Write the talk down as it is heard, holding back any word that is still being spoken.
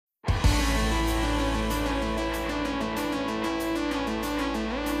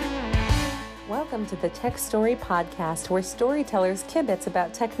Welcome to the Tech Story Podcast, where storytellers kibitz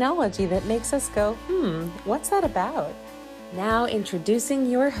about technology that makes us go, what's that about? Now introducing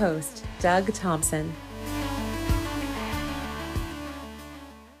your host, Doug Thompson.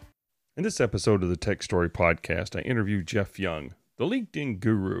 In this episode of the Tech Story Podcast, I interview Jeff Young, the LinkedIn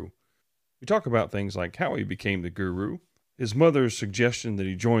guru. We talk about things like how he became the guru, his mother's suggestion that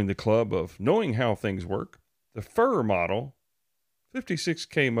he join the club of knowing how things work, the FUR model,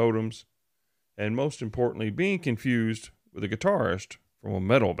 56K modems, and most importantly, being confused with a guitarist from a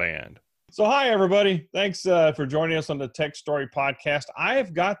metal band. So hi, everybody. Thanks for joining us on the Tech Story Podcast. I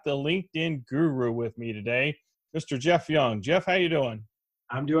have got the LinkedIn guru with me today, Mr. Jeff Young. Jeff, how you doing?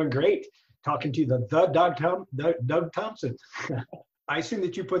 I'm doing great. Talking to the Doug Thompson. I assume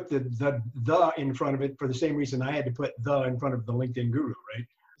that you put the in front of it for the same reason I had to put the in front of the LinkedIn guru, right?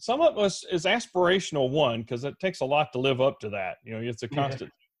 Some of us is aspirational one, because it takes a lot to live up to that. You know, it's a constant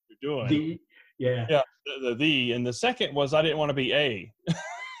thing you're doing. Yeah. The and the second was I didn't want to be A,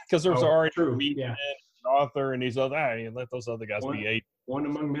 because there's already an author and these other. Let those other guys be A. One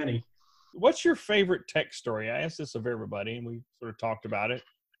among many. What's your favorite tech story? I asked this of everybody, and we sort of talked about it.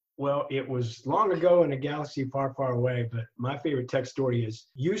 Well, it was long ago in a galaxy far, far away, but my favorite tech story is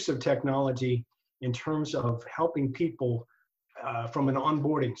use of technology in terms of helping people from an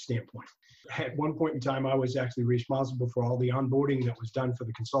onboarding standpoint. At one point in time, I was actually responsible for all the onboarding that was done for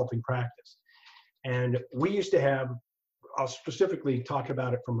the consulting practice. And we used to have, I'll specifically talk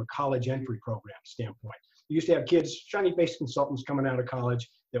about it from a college entry program standpoint. We used to have kids, shiny-faced consultants coming out of college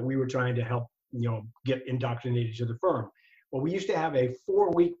that we were trying to help, get indoctrinated to the firm. Well, we used to have a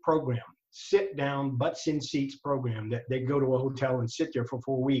 4-week program, sit down, butts in seats program that they go to a hotel and sit there for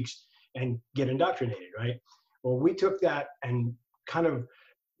 4 weeks and get indoctrinated, right? Well, we took that and kind of,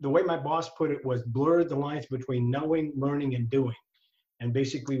 the way my boss put it was blurred the lines between knowing, learning, and doing. And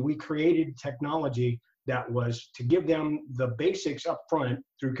basically we created technology that was to give them the basics up front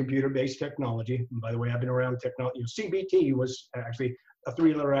through computer-based technology. And by the way, I've been around technology. CBT was actually a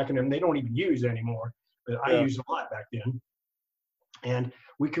 3-letter acronym they don't even use anymore, but I used a lot back then. And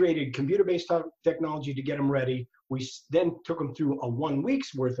we created computer-based technology to get them ready. We then took them through a 1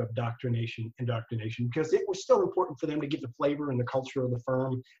 week's worth of indoctrination, because it was still important for them to get the flavor and the culture of the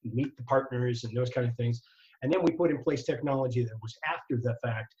firm, and meet the partners and those kind of things. And then we put in place technology that was after the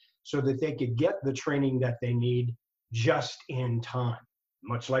fact so that they could get the training that they need just in time,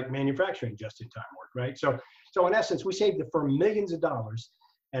 much like manufacturing just-in-time work, right? So in essence, we saved the firm millions of dollars,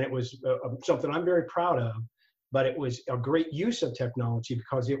 and it was something I'm very proud of, but it was a great use of technology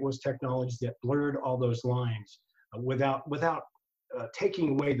because it was technology that blurred all those lines without taking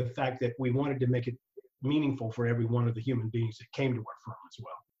away the fact that we wanted to make it meaningful for every one of the human beings that came to our firm as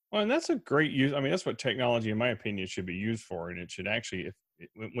well. Well, and that's a great use. I mean, that's what technology, in my opinion, should be used for. And it should actually,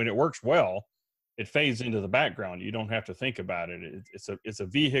 when it works well, it fades into the background. You don't have to think about it. It's a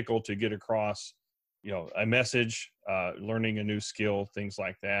vehicle to get across, a message, learning a new skill, things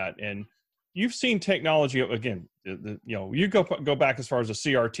like that. And you've seen technology again. You go back as far as the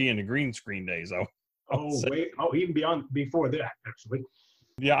CRT and the green screen days. Even before that, actually.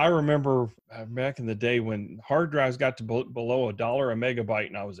 Yeah, I remember back in the day when hard drives got to below $1 a megabyte,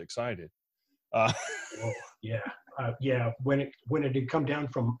 and I was excited. When it had come down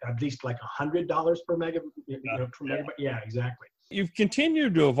from at least like $100 per megabyte. Yeah, exactly. You've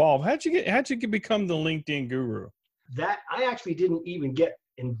continued to evolve. How'd you become the LinkedIn guru? That I actually didn't even get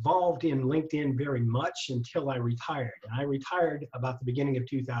involved in LinkedIn very much until I retired. And I retired about the beginning of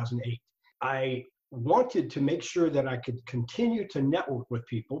 2008. I wanted to make sure that I could continue to network with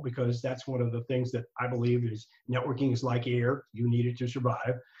people, because that's one of the things that I believe is networking is like air. You need it to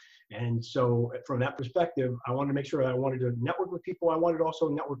survive. And so from that perspective, I wanted to make sure that I wanted to network with people. I wanted to also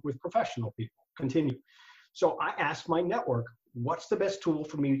network with professional people, continue. So I asked my network, what's the best tool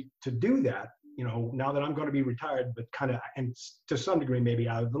for me to do that? Now that I'm going to be retired, but kind of, and to some degree, maybe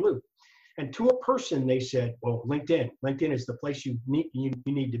out of the loop. And to a person, they said, well, LinkedIn is the place you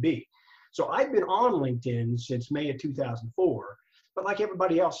need to be. So I've been on LinkedIn since May of 2004, but like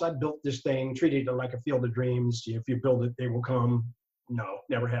everybody else, I built this thing, treated it like a field of dreams. If you build it, they will come. No,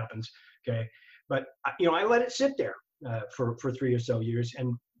 never happens. Okay. But I let it sit there for 3 or so years.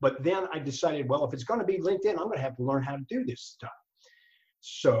 But then I decided, well, if it's going to be LinkedIn, I'm going to have to learn how to do this stuff.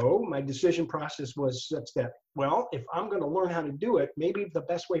 So my decision process was such that, well, if I'm going to learn how to do it, maybe the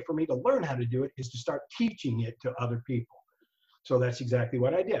best way for me to learn how to do it is to start teaching it to other people. So that's exactly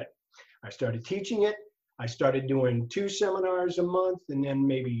what I did. I started teaching it. I started doing 2 seminars a month, and then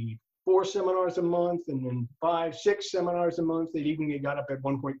maybe 4 seminars a month, and then 5, 6 seminars a month. It even got up at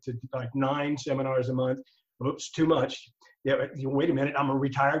one point to like 9 seminars a month. Oops, too much. Yeah, wait a minute, I'm a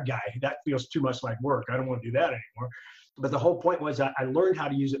retired guy. That feels too much like work. I don't want to do that anymore. But the whole point was I learned how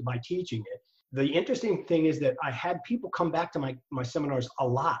to use it by teaching it. The interesting thing is that I had people come back to my seminars a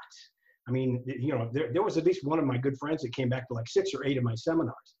lot. I mean, there was at least one of my good friends that came back to like 6 or 8 of my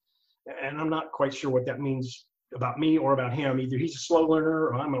seminars. And I'm not quite sure what that means about me or about him. Either he's a slow learner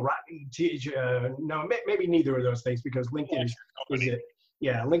or I'm a rotten teacher. No, maybe neither of those things, because LinkedIn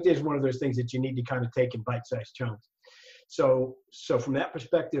LinkedIn is one of those things that you need to kind of take in bite-sized chunks. So from that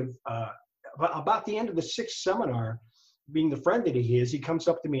perspective, about the end of the 6th seminar, being the friend that he is, he comes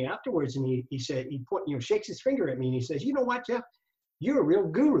up to me afterwards and he said, shakes his finger at me and he says, "You know what, Jeff? You're a real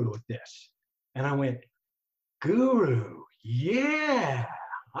guru at this." And I went, "Guru? Yeah.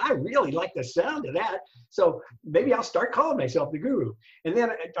 I really like the sound of that. So maybe I'll start calling myself the guru." And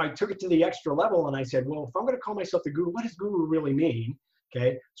then I took it to the extra level and I said, well, if I'm going to call myself the guru, what does guru really mean?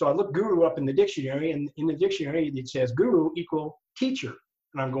 Okay. So I looked guru up in the dictionary, and in the dictionary, it says guru equal teacher.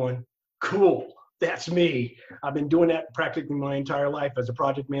 And I'm going, cool. That's me. I've been doing that practically my entire life as a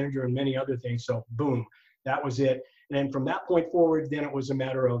project manager and many other things. So boom, that was it. And then from that point forward, then it was a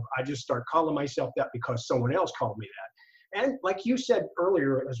matter of, I just start calling myself that because someone else called me that. And like you said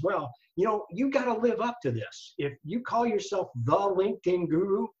earlier as well, you got to live up to this. If you call yourself the LinkedIn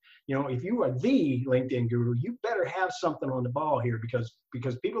guru, if you are the LinkedIn guru, you better have something on the ball here, because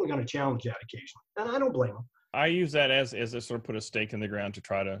people are going to challenge that occasionally. And I don't blame them. I use that as a sort of put a stake in the ground to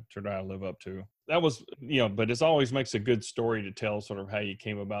try to live up to. That was, but it always makes a good story to tell, sort of how you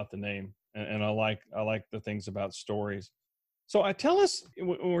came about the name. And I like the things about stories. So tell us,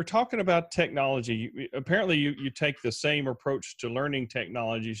 when we're talking about technology, apparently you take the same approach to learning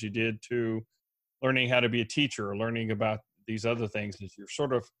technologies you did to learning how to be a teacher or learning about these other things. Is you're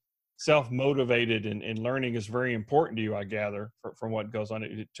sort of self-motivated, and learning is very important to you, I gather, from what goes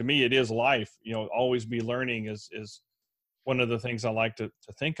on. To me, it is life. Always be learning is one of the things I like to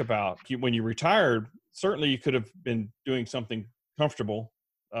think about. When you retired, certainly you could have been doing something comfortable,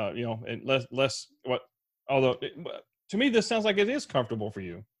 and less what, although to me, this sounds like it is comfortable for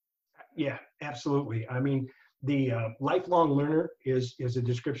you. Yeah, absolutely. I mean, the lifelong learner is a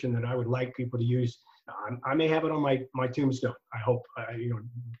description that I would like people to use. I may have it on my tombstone, I hope,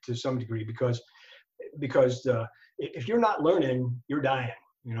 to some degree, because if you're not learning, you're dying.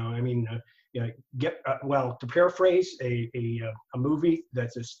 To paraphrase a movie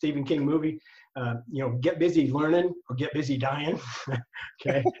that's a Stephen King movie, get busy learning or get busy dying.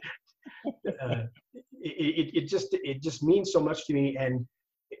 Okay. It just means so much to me. And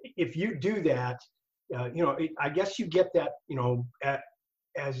if you do that, I guess you get that,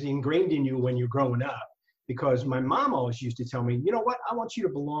 as ingrained in you when you're growing up, because my mom always used to tell me, "You know what? I want you to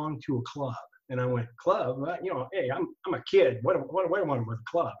belong to a club." And I went, "Club? Well, hey, I'm a kid. What do I want with a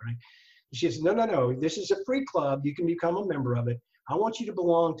club, right?" She says, No. This is a free club. You can become a member of it. I want you to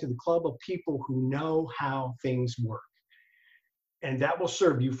belong to the club of people who know how things work. And that will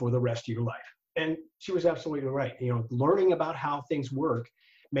serve you for the rest of your life. And she was absolutely right. Learning about how things work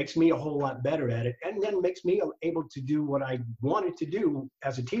makes me a whole lot better at it, and then makes me able to do what I wanted to do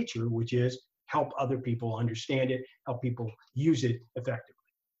as a teacher, which is help other people understand it, help people use it effectively.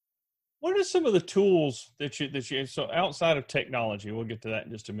 What are some of the tools that you so outside of technology? We'll get to that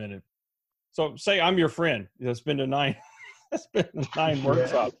in just a minute. So say I'm your friend that's been to 9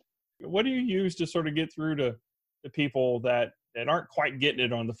 workshops. What do you use to sort of get through to the people that aren't quite getting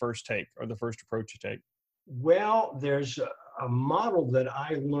it on the first take or the first approach you take? Well, there's a model that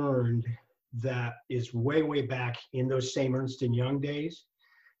I learned that is way, way back in those same Ernst & Young days.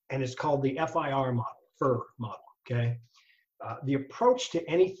 And it's called the FIR model, okay? The approach to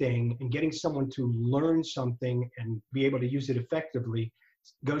anything and getting someone to learn something and be able to use it effectively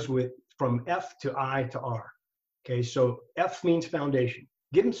goes from F to I to R. Okay, so F means foundation.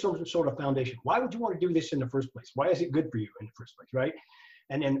 Give them some sort of foundation. Why would you want to do this in the first place? Why is it good for you in the first place, right?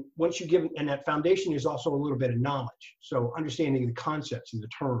 And then once you give, and that foundation is also a little bit of knowledge. So understanding the concepts and the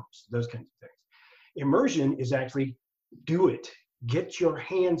terms, those kinds of things. Immersion is actually do it. Get your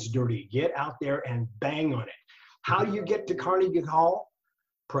hands dirty. Get out there and bang on it. How do you get to Carnegie Hall?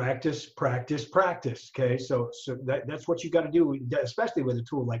 Practice, practice, practice. Okay, so that's what you got to do, especially with a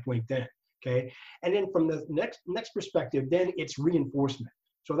tool like LinkedIn. Okay, and then from the next perspective, then it's reinforcement.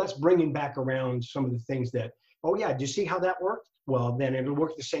 So that's bringing back around some of the things that, oh yeah, do you see how that worked? Well, then it'll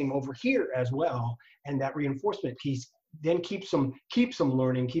work the same over here as well. And that reinforcement piece then keeps them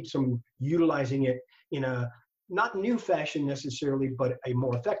learning, keeps them utilizing it in a not new fashion necessarily, but a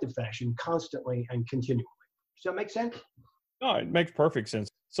more effective fashion, constantly and continually. Does that make sense? No, it makes perfect sense.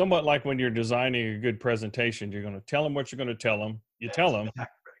 Somewhat like when you're designing a good presentation, you're going to tell them what you're going to tell them. You tell them,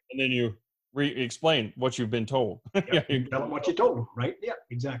 and then you explain what you've been told. Yep. You tell them what you told them, right? Yeah,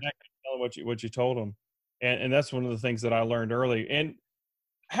 exactly. Tell them what you told them, and that's one of the things that I learned early. And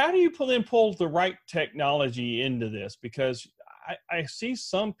how do you pull the right technology into this? Because I see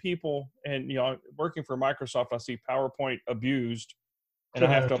some people, and working for Microsoft, I see PowerPoint abused, and I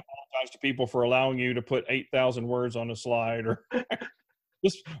have to apologize to people for allowing you to put 8,000 words on a slide, or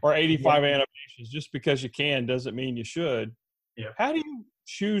 85 animations. Just because you can doesn't mean you should. Yeah. How do you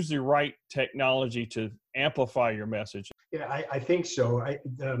choose the right technology to amplify your message? Yeah, I think so.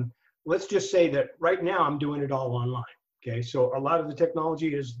 Let's just say that right now I'm doing it all online. Okay, so a lot of the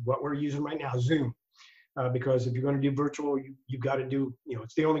technology is what we're using right now, Zoom. Because if you're going to do virtual, you've got to do,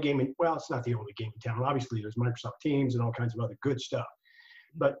 it's the only game it's not the only game in town. Obviously, there's Microsoft Teams and all kinds of other good stuff.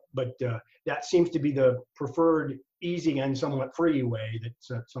 But that seems to be the preferred, easy, and somewhat free way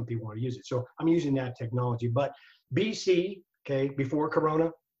that some people want to use it. So I'm using that technology. But BC, okay, before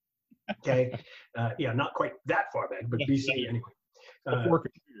Corona, okay, not quite that far back, but BC anyway. Before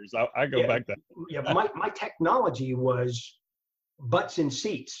computers, I go back that. Yeah, my technology was butts in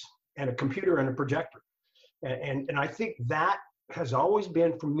seats and a computer and a projector. And I think that has always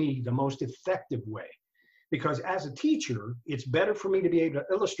been, for me, the most effective way. Because as a teacher, it's better for me to be able to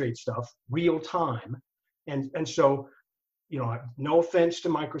illustrate stuff real time. And so, no offense to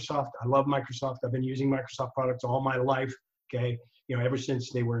Microsoft. I love Microsoft. I've been using Microsoft products all my life, okay, ever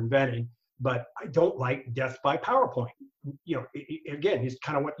since they were invented. But I don't like death by PowerPoint. Again, it's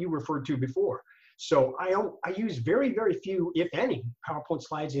kind of what you referred to before. So I use very, very few, if any, PowerPoint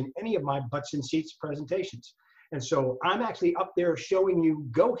slides in any of my butts and seats presentations. And so I'm actually up there showing you,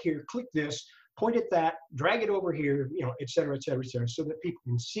 go here, click this, point at that, drag it over here, et cetera, et cetera, et cetera, so that people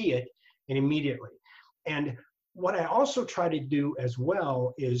can see it and immediately. And what I also try to do as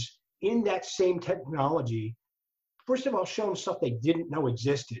well is, in that same technology, first of all, show them stuff they didn't know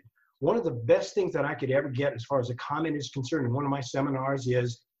existed. One of the best things that I could ever get as far as a comment is concerned in one of my seminars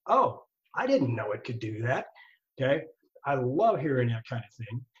is, oh, I didn't know it could do that. Okay. I love hearing that kind of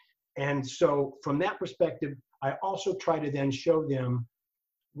thing. And so from that perspective, I also try to then show them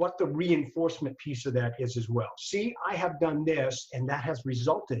what the reinforcement piece of that is as well. See, I have done this and that has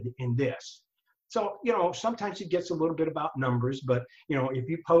resulted in this. So, sometimes it gets a little bit about numbers, but, if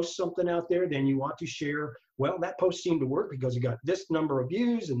you post something out there, then you want to share, well, that post seemed to work because it got this number of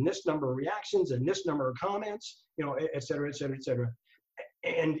views and this number of reactions and this number of comments, et cetera, et cetera, et cetera.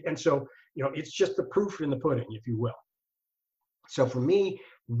 And so, it's just the proof in the pudding, if you will. So for me,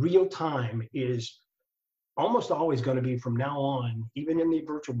 real time is almost always going to be, from now on, even in the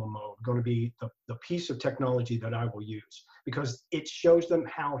virtual mode, going to be the piece of technology that I will use, because it shows them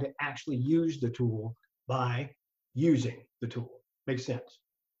how to actually use the tool by using the tool. Makes sense.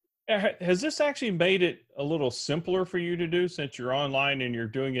 Has this actually made it a little simpler for you to do, since you're online and you're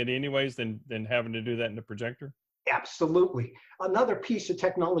doing it anyways, than having to do that in the projector? Absolutely. Another piece of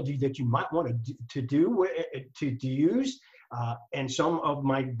technology that you might want to use, and some of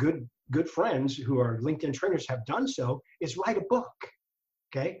my good friends who are LinkedIn trainers have done so, is write a book.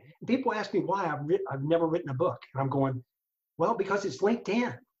 Okay. People ask me why I've never written a book. And I'm going, well, because it's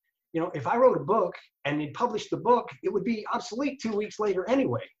LinkedIn. If I wrote a book and they published the book, it would be obsolete 2 weeks later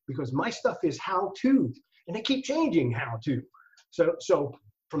anyway, because my stuff is how to, and they keep changing how to. So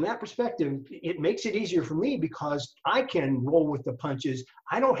from that perspective, it makes it easier for me because I can roll with the punches.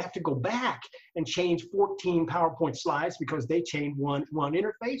 I don't have to go back and change 14 PowerPoint slides because they changed one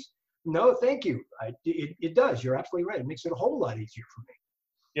interface. No, thank you. It does. You're absolutely right. It makes it a whole lot easier for me.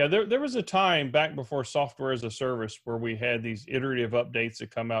 Yeah, there was a time back before software as a service where we had these iterative updates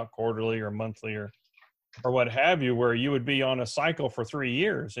that come out quarterly or monthly or what have you, where you would be on a cycle for 3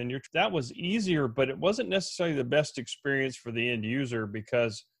 years, and that was easier, but it wasn't necessarily the best experience for the end user,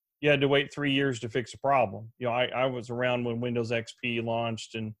 because you had to wait 3 years to fix a problem. I was around when Windows XP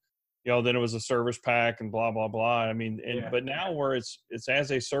launched, and then it was a service pack and blah blah blah. I mean, but now where it's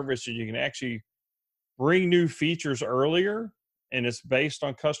as a service, and you can actually bring new features earlier, and it's based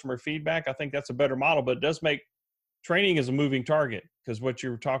on customer feedback. I think that's a better model, but it does make training as a moving target, because what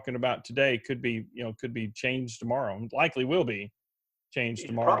you're talking about today could be changed tomorrow, and likely will be changed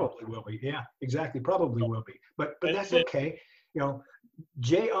tomorrow. Probably will be. Yeah, exactly. Probably will be. But that's okay.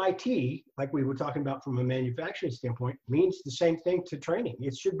 JIT, like we were talking about from a manufacturing standpoint, means the same thing to training.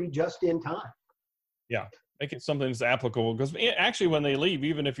 It should be just in time. Yeah, make it something that's applicable, because actually when they leave,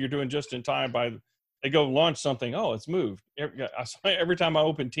 even if you're doing just in time, they go launch something, oh, it's moved. Every time I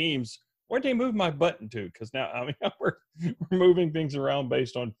open Teams, where'd they move my button to? Because now, we're moving things around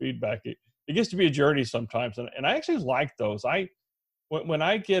based on feedback. It gets to be a journey sometimes, and I actually like those. When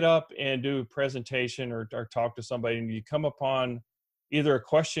I get up and do a presentation or talk to somebody, and you come upon either a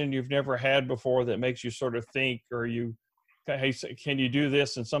question you've never had before that makes you sort of think, or you, hey, can you do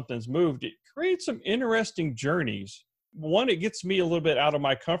this? And something's moved. It creates some interesting journeys. One, it gets me a little bit out of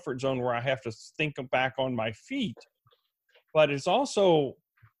my comfort zone where I have to think back on my feet, but it's also,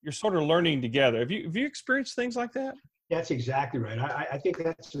 you're sort of learning together. Have you experienced things like that? That's exactly right. I think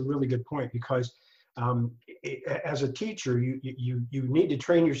that's a really good point, because as a teacher, you need to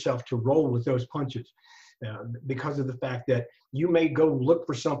train yourself to roll with those punches, because of the fact that you may go look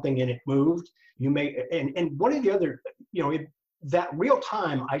for something and it moved. You may, and one of the other, that real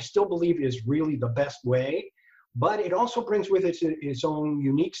time, I still believe is really the best way, but it also brings with it its own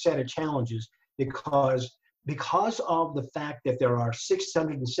unique set of challenges, because of the fact that there are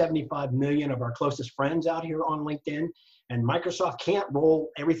 675 million of our closest friends out here on LinkedIn, and Microsoft can't roll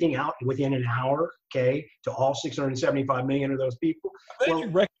everything out within an hour, okay, to all 675 million of those people. I think you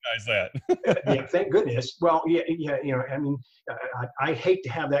recognize that. Yeah, thank goodness. Well, yeah, I mean, I hate to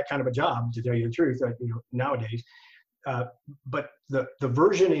have that kind of a job, to tell you the truth, nowadays. But the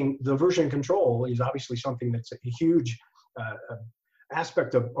version control is obviously something that's a huge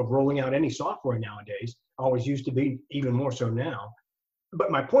aspect of rolling out any software nowadays. Always used to be, even more so now.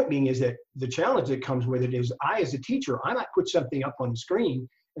 But my point being is that the challenge that comes with it is, I, as a teacher, I might put something up on the screen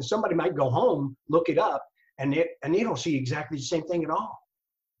and somebody might go home, look it up, and they don't see exactly the same thing at all.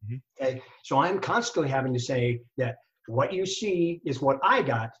 Mm-hmm. Okay, so I'm constantly having to say that what you see is what I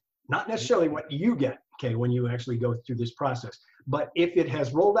got, not necessarily what you get, okay, when you actually go through this process. But if it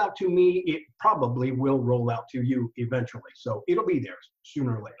has rolled out to me, it probably will roll out to you eventually. So it'll be there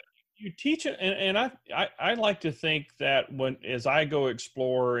sooner or later. You teach it, and I like to think that as I go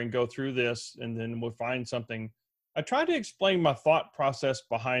explore and go through this, and then we'll find something, I try to explain my thought process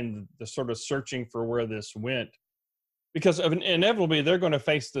behind the sort of searching for where this went, because inevitably they're going to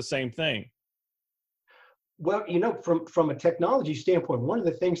face the same thing. Well, from a technology standpoint, one of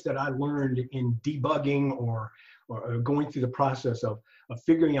the things that I learned in debugging or going through the process of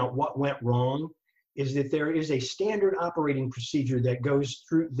figuring out what went wrong is that there is a standard operating procedure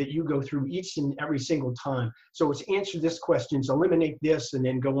that you go through each and every single time. So it's answer this question, eliminate this, and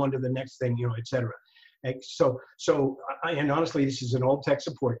then go on to the next thing, et cetera. And honestly, this is an old tech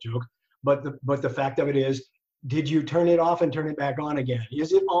support joke, but the fact of it is, did you turn it off and turn it back on again?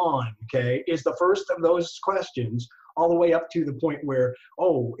 Is it on? Okay. Is the first of those questions all the way up to the point where,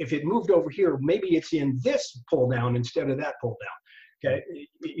 oh, if it moved over here, maybe it's in this pull down instead of that pull down.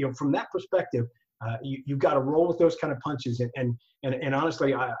 Okay. From that perspective, you've got to roll with those kind of punches. And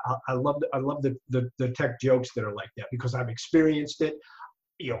honestly, I love the tech jokes that are like that, because I've experienced it.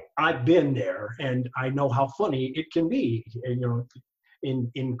 I've been there, and I know how funny it can be.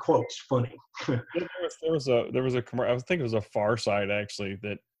 In quotes, funny. there was a commercial, I think it was a Far Side actually,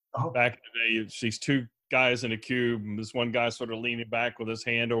 that back in the day, these two guys in a cube, and this one guy sort of leaning back with his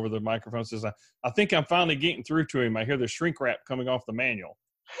hand over the microphone, says, I think I'm finally getting through to him. I hear the shrink wrap coming off the manual.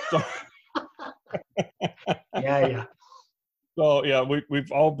 So, yeah. So yeah,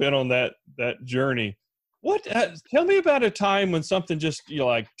 we've all been on that journey. What? Tell me about a time when something just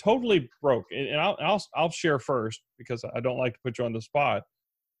totally broke. And I'll share first, because I don't like to put you on the spot.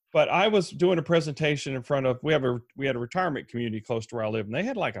 But I was doing a presentation in front of, we had a retirement community close to where I live, and they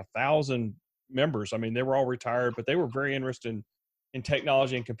had like 1,000 members. I mean, they were all retired, but they were very interested in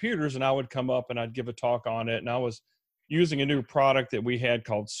technology and computers. And I would come up and I'd give a talk on it. And I was using a new product that we had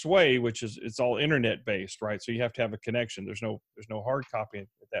called Sway, it's all internet based, right? So you have to have a connection. There's no hard copy at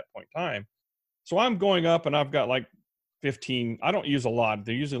that point in time. So I'm going up and I've got like 15, I don't use a lot.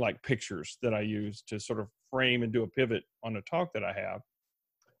 They're usually like pictures that I use to sort of frame and do a pivot on a talk that I have.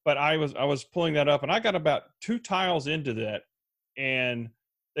 But I was pulling that up, and I got about 2 tiles into that, and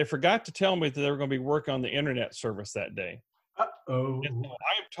they forgot to tell me that they were going to be working on the internet service that day. Uh-oh. And so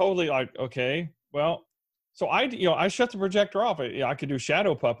I'm totally like, okay, well, so I shut the projector off. I could do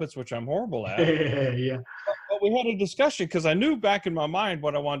shadow puppets, which I'm horrible at. Yeah. But we had a discussion, because I knew back in my mind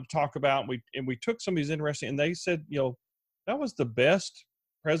what I wanted to talk about. And we took some of these interesting, and they said, that was the best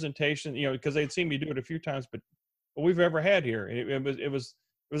presentation, because they'd seen me do it a few times, but we've ever had here. It was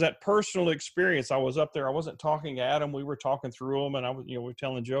that personal experience. I was up there. I wasn't talking at them. We were talking through them, and I was, we were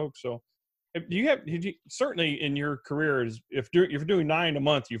telling jokes. So certainly in your career, if you're doing 9 a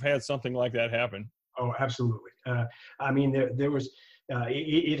month, you've had something like that happen. Oh, absolutely. I mean, there was,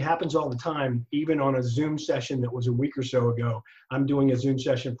 it happens all the time, even on a Zoom session that was a week or so ago. I'm doing a Zoom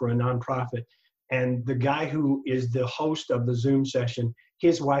session for a nonprofit, and the guy who is the host of the Zoom session,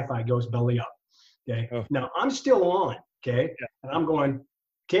 his Wi-Fi goes belly up. Okay. Oh. Now I'm still on. Okay. Yeah. And I'm going,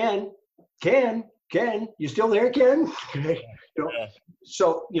 Ken, you still there, Ken? Okay. Yeah.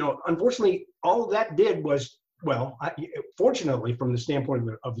 So, unfortunately, all that did was well, fortunately, from the standpoint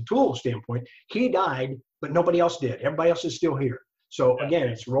of the tool standpoint, he died, but nobody else did. Everybody else is still here. So again,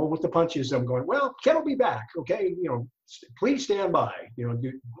 it's roll with the punches. I'm going, well, Ken will be back. Okay. Please stand by,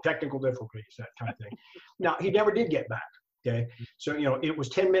 do technical difficulties, that kind of thing. Now, he never did get back. Okay. So, it was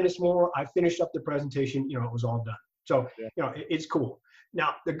 10 minutes more. I finished up the presentation, it was all done. So, it's cool.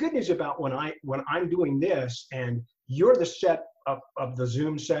 Now, the good news about when I'm doing this and you're the set of the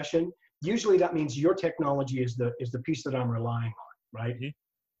Zoom session, usually that means your technology is the piece that I'm relying on, right? Mm-hmm.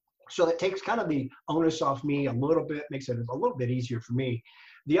 So that takes kind of the onus off me a little bit, makes it a little bit easier for me.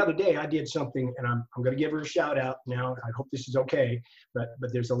 The other day I did something, and I'm going to give her a shout out now. I hope this is okay, but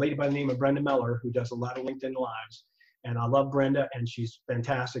there's a lady by the name of Brenda Meller who does a lot of LinkedIn Lives, and I love Brenda, and she's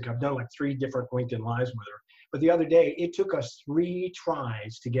fantastic. I've done like 3 different LinkedIn Lives with her. But the other day, it took us 3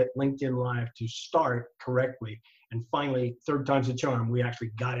 tries to get LinkedIn Live to start correctly. And finally, 3rd time's the charm, we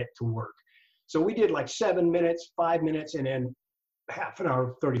actually got it to work. So we did like 7 minutes, 5 minutes, and then half an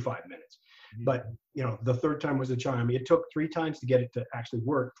hour, 35 minutes. Mm-hmm. But, the 3rd time was the charm. It took 3 times to get it to actually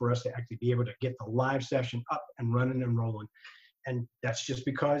work for us to actually be able to get the live session up and running and rolling. And that's just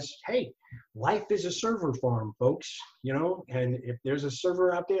because, hey, life is a server farm, folks, and if there's a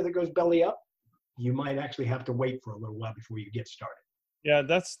server out there that goes belly up, you might actually have to wait for a little while before you get started. Yeah,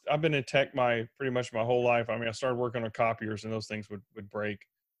 I've been in tech pretty much my whole life. I mean, I started working on copiers and those things would break.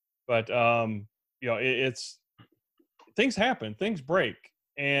 But, it's things happen, things break.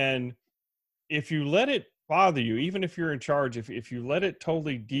 And if you let it bother you, even if you're in charge, if you let it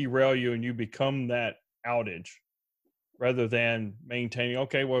totally derail you and you become that outage rather than maintaining,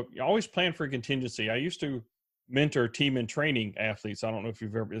 okay, well, you always plan for contingency. I used to mentor team and training athletes. I don't know if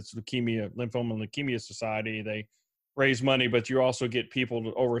you've ever, it's Lymphoma and Leukemia Society. They raise money, but you also get people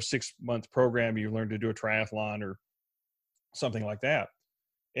to, over a 6-month program, you learn to do a triathlon or something like that.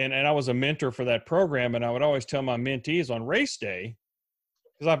 And I was a mentor for that program. And I would always tell my mentees on race day,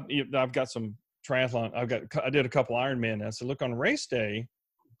 because I've got some triathlon, I did a couple Ironman. And I said, look, on race day,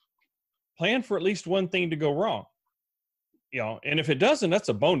 plan for at least one thing to go wrong, and if it doesn't, that's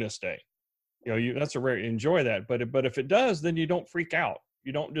a bonus day. That's a rare, enjoy that. But if it does, then you don't freak out.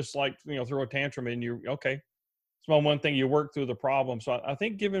 You don't just throw a tantrum and you're okay. It's one thing, you work through the problem. So I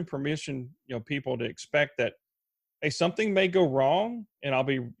think giving permission, people to expect that, hey, something may go wrong and I'll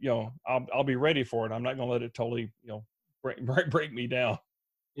be ready for it. I'm not going to let it totally, break me down.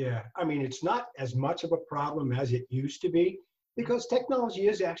 Yeah. I mean, it's not as much of a problem as it used to be because technology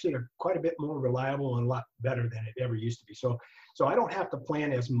is actually quite a bit more reliable and a lot better than it ever used to be. So I don't have to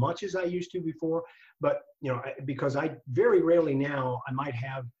plan as much as I used to before, but, because I very rarely now, I might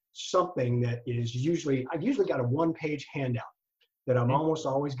have something that is I've usually got a 1-page handout that I'm almost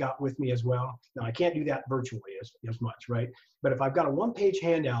always got with me as well. Now I can't do that virtually as much, right? But if I've got a 1-page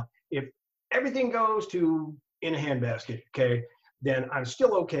handout, if everything goes to in a handbasket, okay, then I'm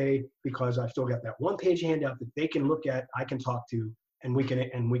still okay because I've still got that 1-page handout that they can look at, I can talk to, and we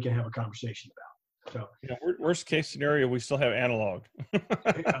can have a conversation about. So worst case scenario, we still have analog.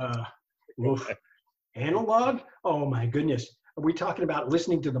 Analog? Oh my goodness. Are we talking about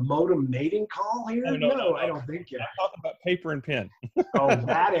listening to the modem mating call here? No, I don't think. I'm talking about paper and pen. Oh,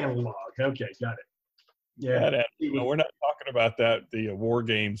 that analog. Okay, got it. Yeah. We're not talking about that, the war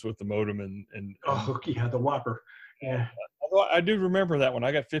games with the modem and oh, yeah, the Whopper. Yeah. Although I do remember that when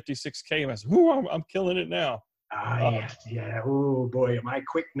I got 56K, I said, "Ooh, I'm killing it now." Yes, yeah. Oh boy, am I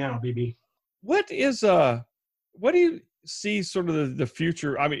quick now, baby. What do you see sort of the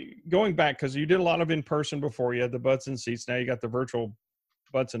future? I mean, going back, because you did a lot of in person before, you had the butts and seats. Now you got the virtual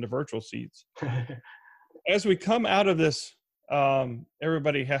butts and the virtual seats. As we come out of this,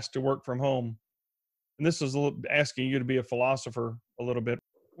 everybody has to work from home. And this is asking you to be a philosopher a little bit.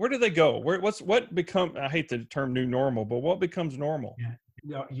 Where do they go? I hate the term new normal, but what becomes normal? Yeah,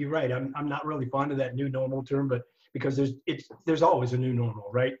 no, you're right. I'm not really fond of that new normal term, but because there's always a new normal,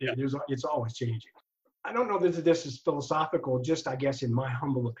 right? Yeah. It's always changing. I don't know that this is philosophical, just I guess in my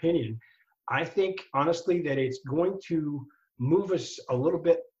humble opinion. I think honestly that it's going to move us a little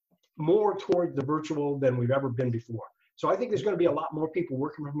bit more toward the virtual than we've ever been before. So I think there's going to be a lot more people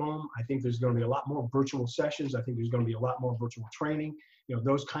working from home. I think there's going to be a lot more virtual sessions. I think there's going to be a lot more virtual training,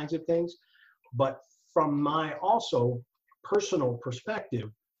 those kinds of things. But from my also personal perspective,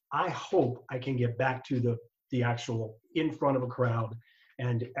 I hope I can get back to the actual in front of a crowd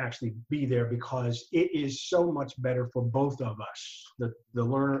and actually be there, because it is so much better for both of us, the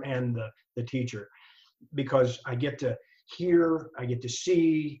learner and the teacher, because I get to hear, I get to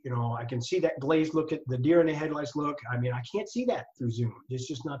see, I can see that glazed look, at the deer in the headlights look. I mean, I can't see that through Zoom. It's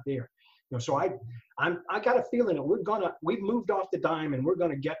just not there. So I got a feeling that we've moved off the dime and we're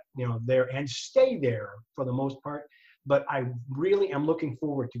gonna get there and stay there for the most part. But I really am looking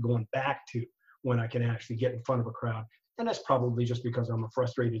forward to going back to when I can actually get in front of a crowd. And that's probably just because I'm a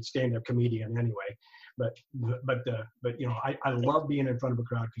frustrated stand-up comedian anyway. But I love being in front of a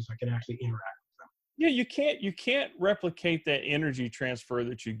crowd because I can actually interact with them. Yeah, you can't replicate that energy transfer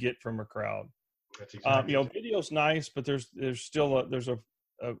that you get from a crowd. That's exactly. Video's nice, but there's still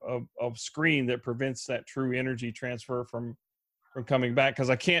a screen that prevents that true energy transfer from coming back, because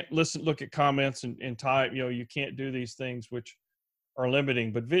I can't look at comments and type. You can't do these things which are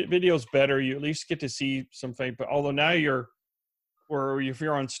limiting. But video's better. You at least get to see something. But although now if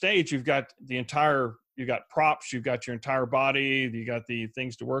you're on stage, you've got props, you've got your entire body, you got the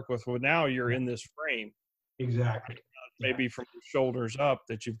things to work with. Well, now you're in this frame. Exactly. Maybe from your shoulders up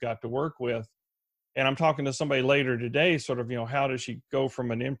that you've got to work with. And I'm talking to somebody later today, sort of, how does she go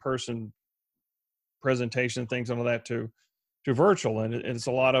from an in-person presentation, things and all that to virtual? And it's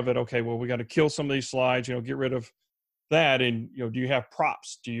a lot of it. Okay, well, we got to kill some of these slides, get rid of that. And, do you have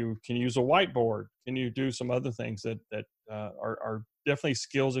props? Can you use a whiteboard? Can you do some other things that are definitely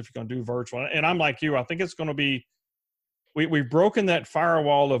skills if you're going to do virtual? And I'm like you, I think it's going to be, we've broken that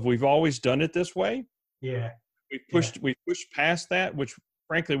firewall of we've always done it this way. Yeah. We pushed past that, which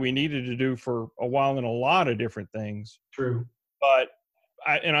frankly we needed to do for a while in a lot of different things. True. But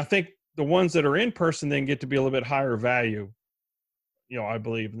I think the ones that are in person then get to be a little bit higher value, I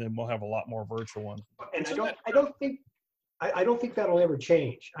believe, and then we'll have a lot more virtual ones. And I don't think that'll ever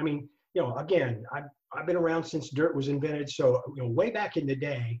change. I mean, again, I've been around since dirt was invented. So, way back in the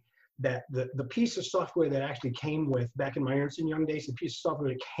day, that the piece of software that actually came with, back in my Ernst & Young days, the piece of software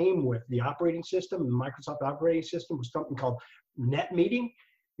that came with the operating system, the Microsoft operating system, was something called NetMeeting.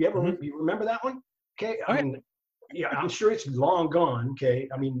 You remember that one? Okay. I mean, yeah, I'm sure it's long gone. Okay.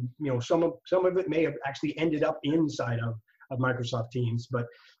 I mean, some of it may have actually ended up inside of Microsoft Teams, but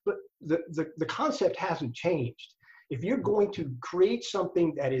the concept hasn't changed. If you're going to create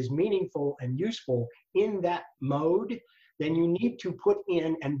something that is meaningful and useful in that mode, then you need to put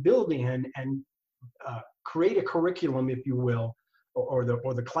in and build in and create a curriculum, if you will, or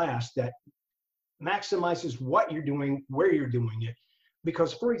the class that maximizes what you're doing, where you're doing it.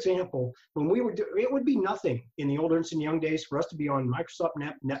 Because, for example, when it would be nothing in the old Ernst & Young days for us to be on Microsoft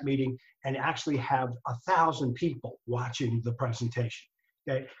NetMeeting and actually have 1,000 people watching the presentation.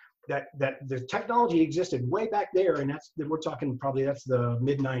 Okay, that the technology existed way back there, and we're talking probably that's the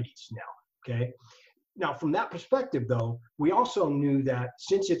mid 90s now. Okay, now from that perspective, though, we also knew that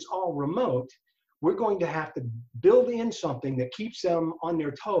since it's all remote, we're going to have to build in something that keeps them on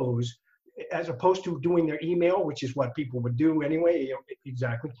their toes, as opposed to doing their email, which is what people would do anyway.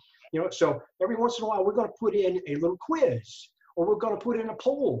 Exactly. So every once in a while, we're going to put in a little quiz, or we're going to put in a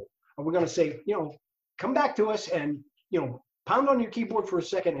poll, or we're going to say, come back to us and, pound on your keyboard for a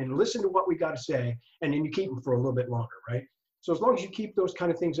second and listen to what we got to say. And then you keep them for a little bit longer, right? So as long as you keep those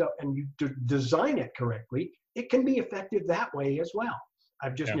kind of things up and you design it correctly, it can be effective that way as well.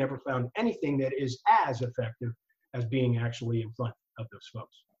 I've just never found anything that is as effective as being actually in front of those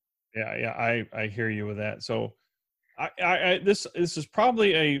folks. Yeah, I hear you with that. So this is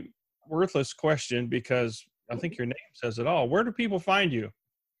probably a worthless question because I think your name says it all. Where do people find you?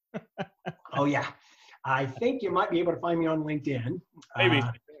 Oh, yeah. I think you might be able to find me on LinkedIn. Maybe.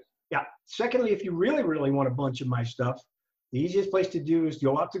 Yeah. Secondly, if you really, really want a bunch of my stuff, the easiest place to do is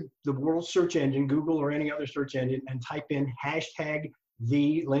go out to the world search engine, Google or any other search engine, and type in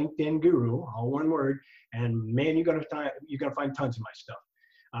 #the LinkedIn Guru, all one word, and man, you're gonna find tons of my stuff.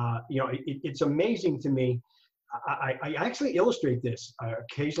 It's amazing to me. I actually illustrate this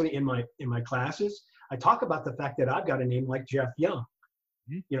occasionally in my classes. I talk about the fact that I've got a name like Jeff Young.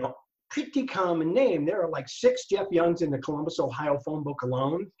 Pretty common name. There are like 6 Jeff Youngs in the Columbus, Ohio phone book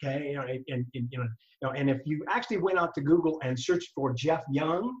alone. Okay, and if you actually went out to Google and searched for Jeff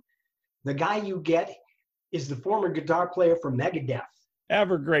Young, the guy you get is the former guitar player for Megadeth.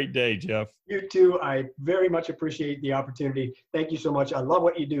 Have a great day, Jeff. You too. I very much appreciate the opportunity. Thank you so much. I love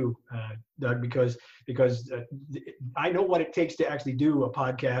what you do, Doug, because I know what it takes to actually do a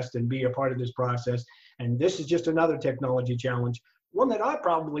podcast and be a part of this process. And this is just another technology challenge, one that I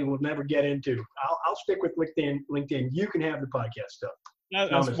probably will never get into. I'll stick with LinkedIn. You can have the podcast stuff.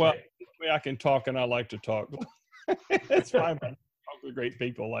 That's well, I can talk and I like to talk. That's fine. Man. Talk with great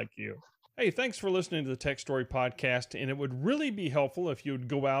people like you. Hey, thanks for listening to the Tech Story Podcast. And it would really be helpful if you would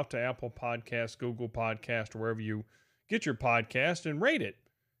go out to Apple Podcasts, Google Podcasts, or wherever you get your podcast and rate it.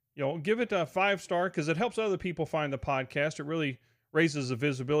 Give it a 5-star because it helps other people find the podcast. It really raises the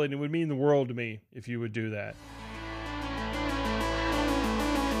visibility, and it would mean the world to me if you would do that.